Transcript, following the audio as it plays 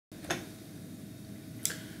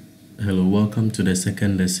Hello, welcome to the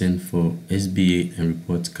second lesson for SBA and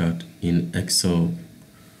report card in Excel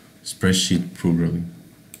spreadsheet programming.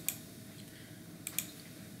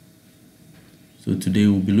 So today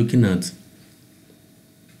we'll be looking at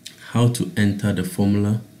how to enter the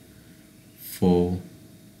formula for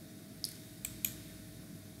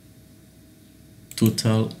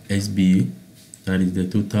total SBA, that is the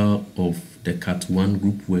total of the Cat 1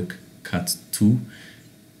 group work, Cat 2,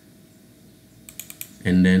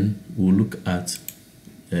 and then we'll look at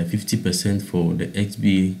 50% for the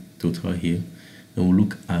XBA total here, and we'll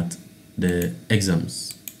look at the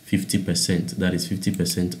exams 50%, that is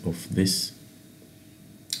 50% of this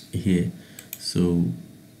here. So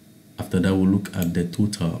after that we'll look at the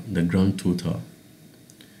total, the grand total.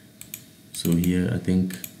 So here I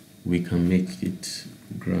think we can make it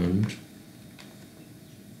grand.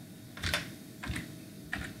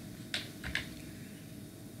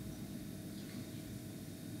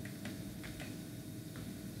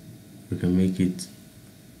 We can make it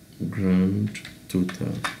grand total.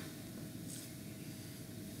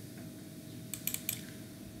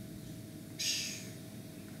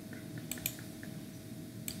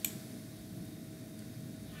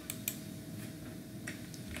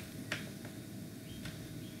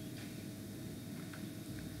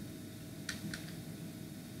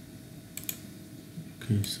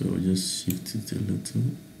 Okay, so just shift it a little,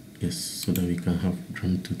 yes, so that we can have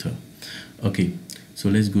grand total. Okay, so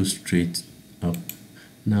let's go straight up.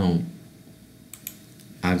 Now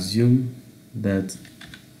assume that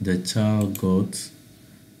the child got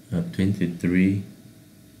 23,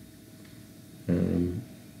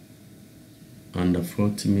 under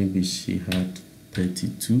 40 maybe she had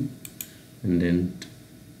 32, and then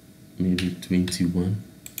maybe 21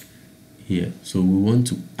 here. So we want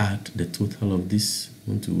to add the total of this.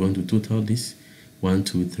 We want to total this 1,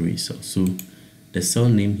 2, 3 cells. So the cell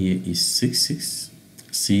name here is 66,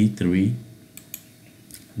 C3,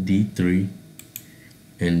 D3,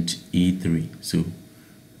 and E3. So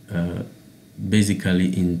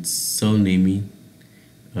basically in cell naming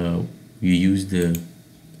you use the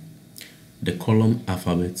column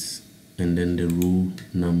alphabets and then the row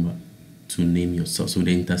number to name your cell. So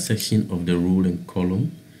the intersection of the row and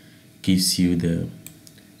column gives you the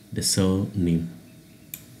cell name.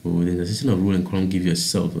 So the intersection of row and column gives you a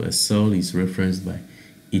cell. So a cell is referenced by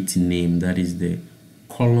its name, that is the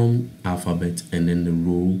column alphabet and then the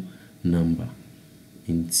row number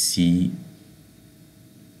in C,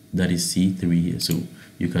 that is C3 here. So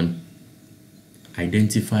you can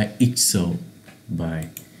identify each cell by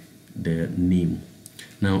the name.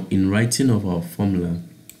 Now in writing of our formula,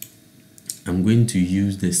 I'm going to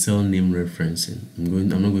use the cell name referencing. I'm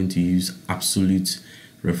not going to use absolute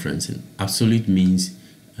referencing. Absolute means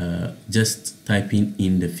just typing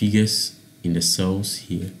in the figures in the cells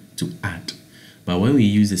here to add. But when we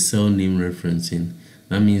use the cell name referencing,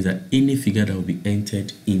 that means that any figure that will be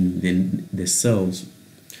entered in the cells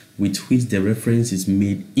with which the reference is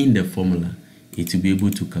made in the formula, it will be able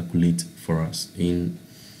to calculate for us. In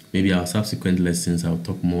maybe our subsequent lessons, I'll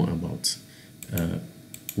talk more about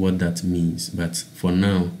what that means. But for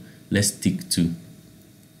now, let's stick to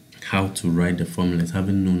how to write the formulas,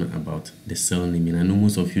 having known about the cell naming. I know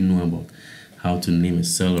most of you know about how to name a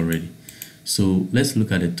cell already. So let's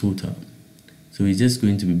look at the total. So it's just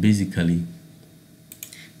going to be basically,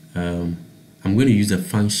 I'm going to use a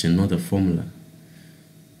function, not a formula.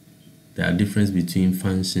 There are differences between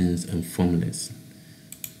functions and formulas.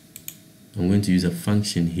 I'm going to use a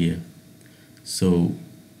function here. So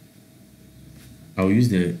I'll use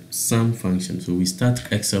the sum function. So we start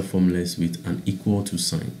Excel formulas with an equal to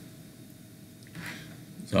sign.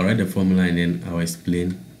 So I'll write the formula and then I'll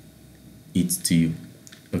explain it to you.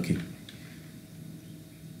 Okay.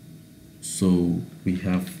 So we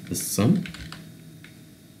have the sum.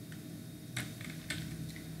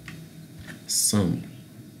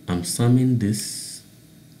 I'm summing this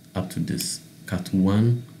up to this. Cat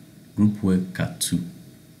 1 group work, Cat 2.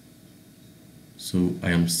 So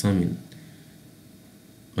I am summing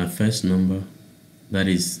my first number, that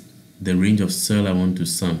is the range of cell I want to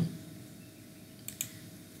sum.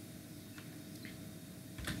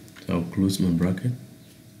 So I'll close my bracket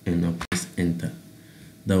and I'll press enter.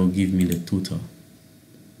 That will give me the total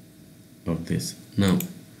of this. Now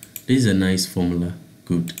this is a nice formula,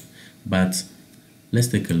 good, but let's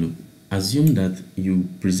take a look. Assume that you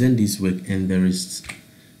present this work and there is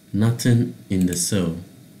nothing in the cell.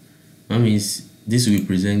 That means this will be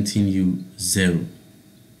presenting you 0.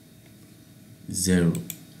 Let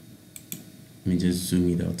me just zoom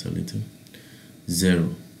it out a little.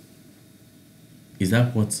 0. Is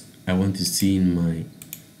that what I want to see in my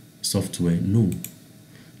software? No.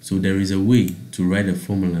 So there is a way to write a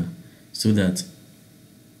formula so that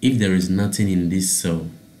if there is nothing in this cell,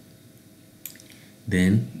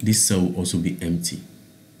 then this cell will also be empty.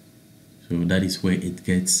 So that is where it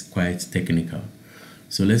gets quite technical.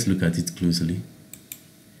 So let's look at it closely.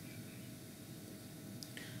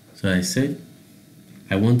 So I said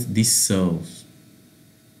I want these cells,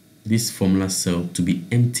 this formula cell, to be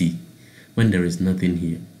empty when there is nothing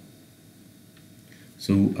here.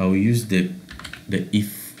 So I will use the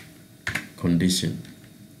if condition.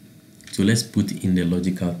 So let's put in the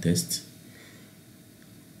logical test.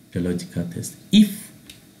 The logical test. If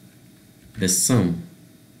the sum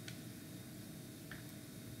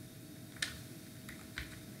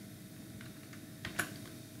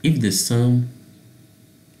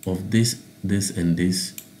of this, and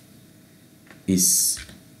this is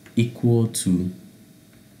equal to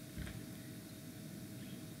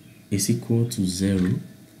 0,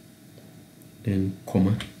 then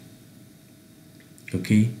comma.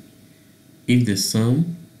 Okay, if the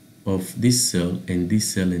sum of this cell and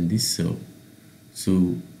this cell and this cell,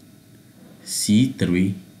 so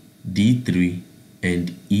C3, D3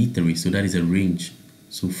 and E3, so that is a range.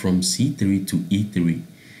 So from C3 to E3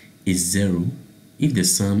 is 0. If the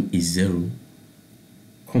sum is 0,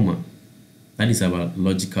 comma, that is our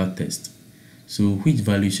logical test. So which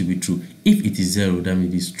value should be true? If it is 0, that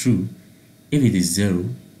means it is true. If it is 0,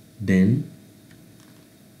 then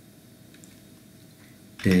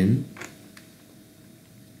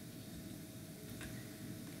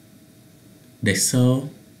the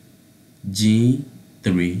cell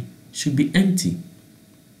G3 should be empty.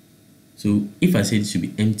 So if I say it should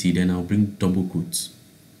be empty, then I'll bring double quotes,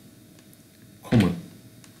 comma.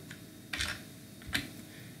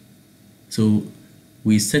 So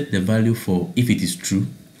we set the value for if it is true.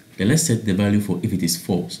 Then let's set the value for if it is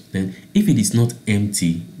false. Then if it is not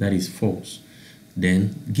empty, that is false,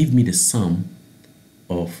 then give me the sum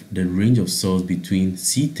of the range of cells between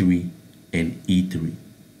C3 and E3.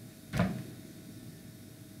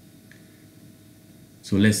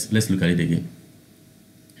 So let's look at it again.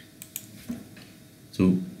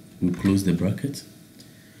 So we'll close the bracket.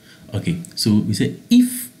 Okay, so we say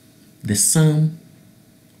if the sum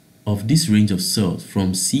of this range of cells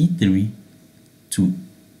from C3 to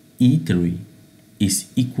E3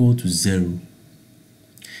 is equal to 0,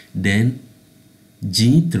 then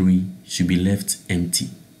G3 should be left empty.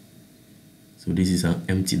 So this is our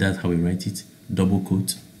empty, that's how we write it, double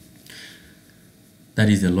quote. That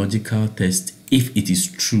is the logical test if it is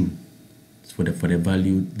true, for the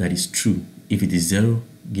value that is true. If it is 0,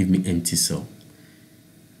 give me empty cell.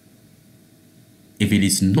 If it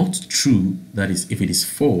is not true, that is if it is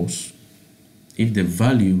false, if the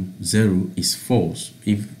value 0 is false,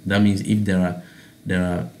 if that means if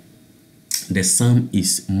the sum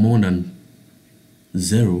is more than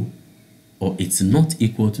 0 or it's not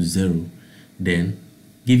equal to 0, then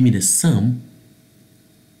give me the sum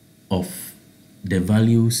of the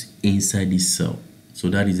values inside this cell. So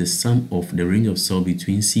that is the sum of the range of cell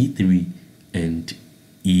between C3 and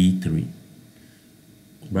E3.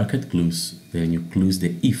 Bracket close, then you close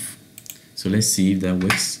the if. So let's see if that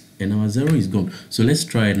works, and our 0 is gone. So let's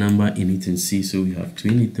try a number in it and see. So we have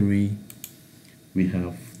 23, we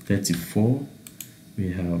have 34,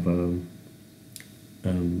 we have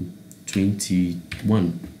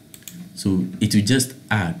 21. So it will just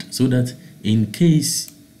add, so that in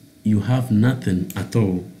case you have nothing at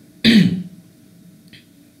all, you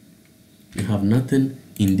have nothing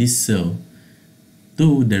in this cell,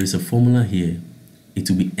 though there is a formula here, it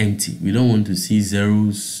will be empty. We don't want to see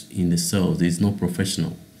zeros in the cells. It's not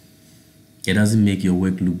professional. It doesn't make your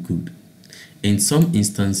work look good. In some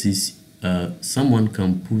instances, someone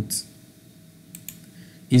can put,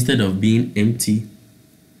 instead of being empty,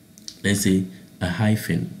 let's say a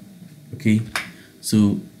hyphen. Okay,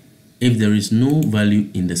 so if there is no value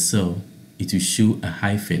in the cell, it will show a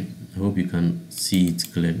hyphen. I hope you can see it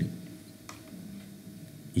clearly.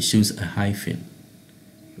 It shows a hyphen.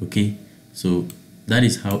 Okay, so that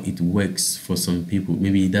is how it works for some people.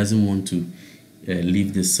 Maybe he doesn't want to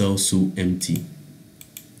leave the cell so empty,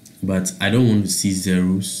 but I don't want to see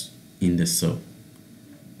zeros in the cell.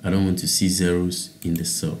 I don't want to see zeros in the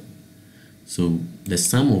cell. So the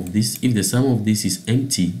sum of this, if the sum of this is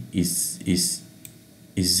empty, is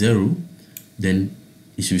 0, then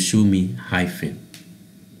it should show me hyphen.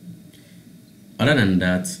 Other than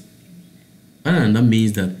that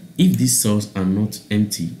means that if these cells are not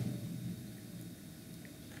empty,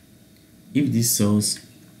 if these cells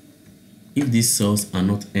are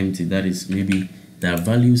not empty, that is, maybe there are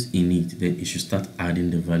values in it, then it should start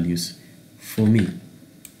adding the values for me.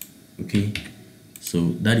 Okay,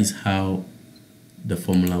 so that is how the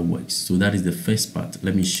formula works. So that is the first part.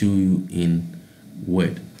 Let me show you in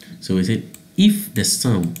Word. So we said if the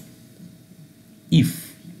sum,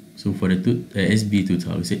 so for the SBA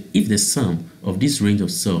total, we say if the sum of this range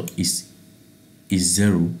of cell is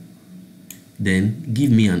 0, then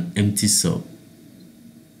give me an empty cell.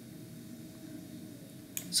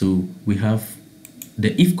 So we have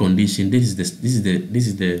the if condition. This is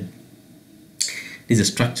the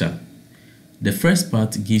structure. The first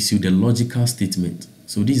part gives you the logical statement.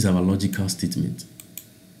 So this is our logical statement.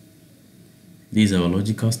 This is our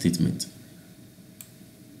logical statement.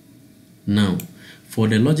 Now, for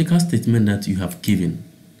the logical statement that you have given,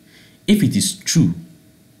 if it is true,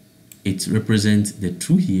 it represents the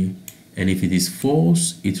true here, and if it is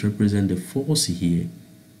false, it represents the false here.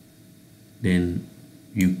 Then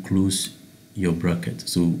you close your bracket.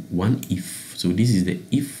 So one if. So this is the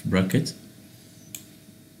if bracket.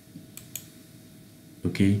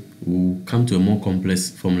 Okay, we'll come to a more complex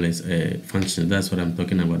formulas function. That's what I'm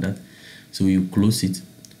talking about. That. So you close it.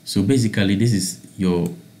 So basically, this is your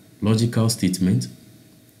logical statement.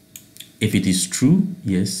 If it is true,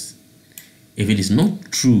 yes. If it is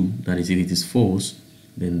not true, that is, if it is false,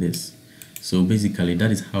 then this. So basically,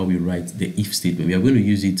 that is how we write the if statement. We are going to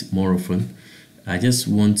use it more often. I just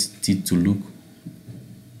want it to look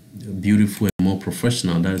beautiful and more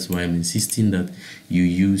professional. That's why I'm insisting that you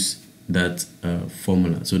use that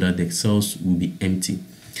formula so that the cells will be empty.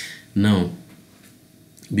 Now,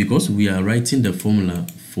 because we are writing the formula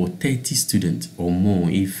for 30 students or more,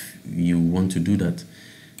 if you want to do that,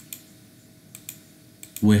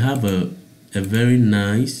 we have a very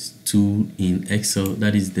nice tool in Excel,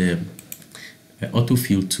 that is the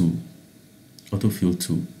autofill tool. Autofill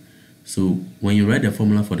tool. So when you write the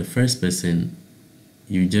formula for the first person,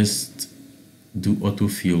 you just do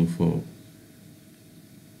autofill for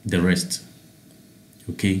the rest.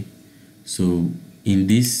 Okay, so in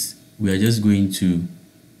this we are just going to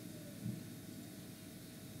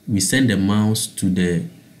send the mouse to the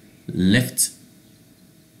left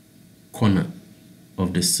corner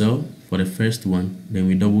of the cell for the first one, then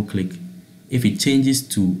we double click. If it changes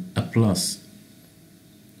to a plus,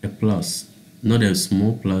 not a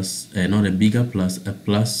small plus, not a bigger plus, a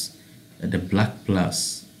plus, the black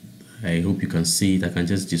plus. I hope you can see it. I can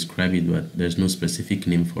just describe it, but there's no specific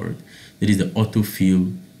name for it. It is the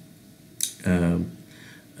autofill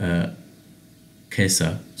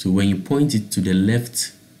cursor. So when you point it to the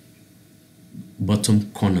left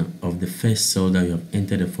bottom corner of the first cell that you have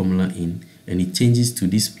entered the formula in, and it changes to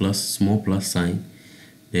this plus, small plus sign,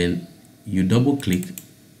 then you double click.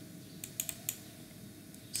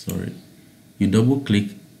 You double click,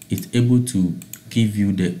 it's able to give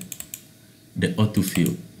you the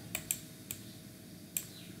autofill.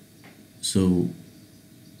 So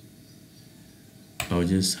I'll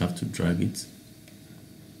just have to drag it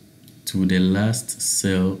to the last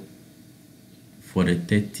cell for the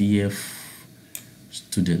 30th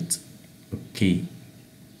student. Okay,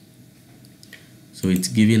 so it's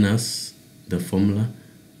giving us the formula.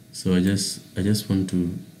 So I just want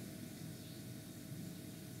to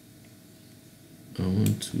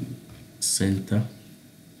center.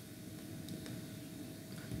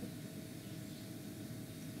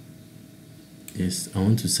 Yes, I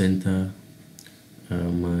want to center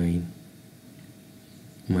my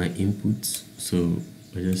inputs. So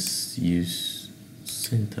I just use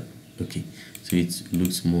center. Okay, so it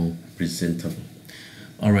looks more presentable.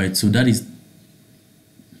 All right, so that is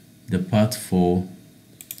the part for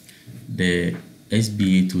the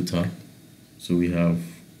SBA total. So we have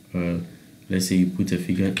let's say you put a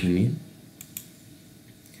figure in it,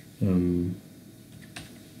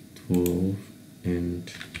 12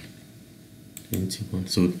 and 21.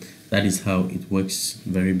 So that is how it works,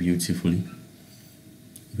 very beautifully,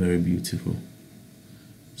 very beautiful.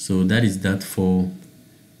 So that is that for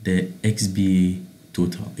the SBA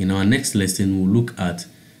total. In our next lesson, we'll look at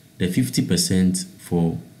the 50%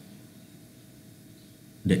 for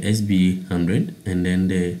the SBA 100 and then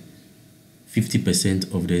the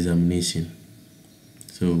 50% of the examination.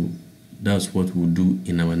 So that's what we'll do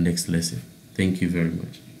in our next lesson. Thank you very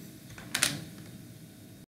much.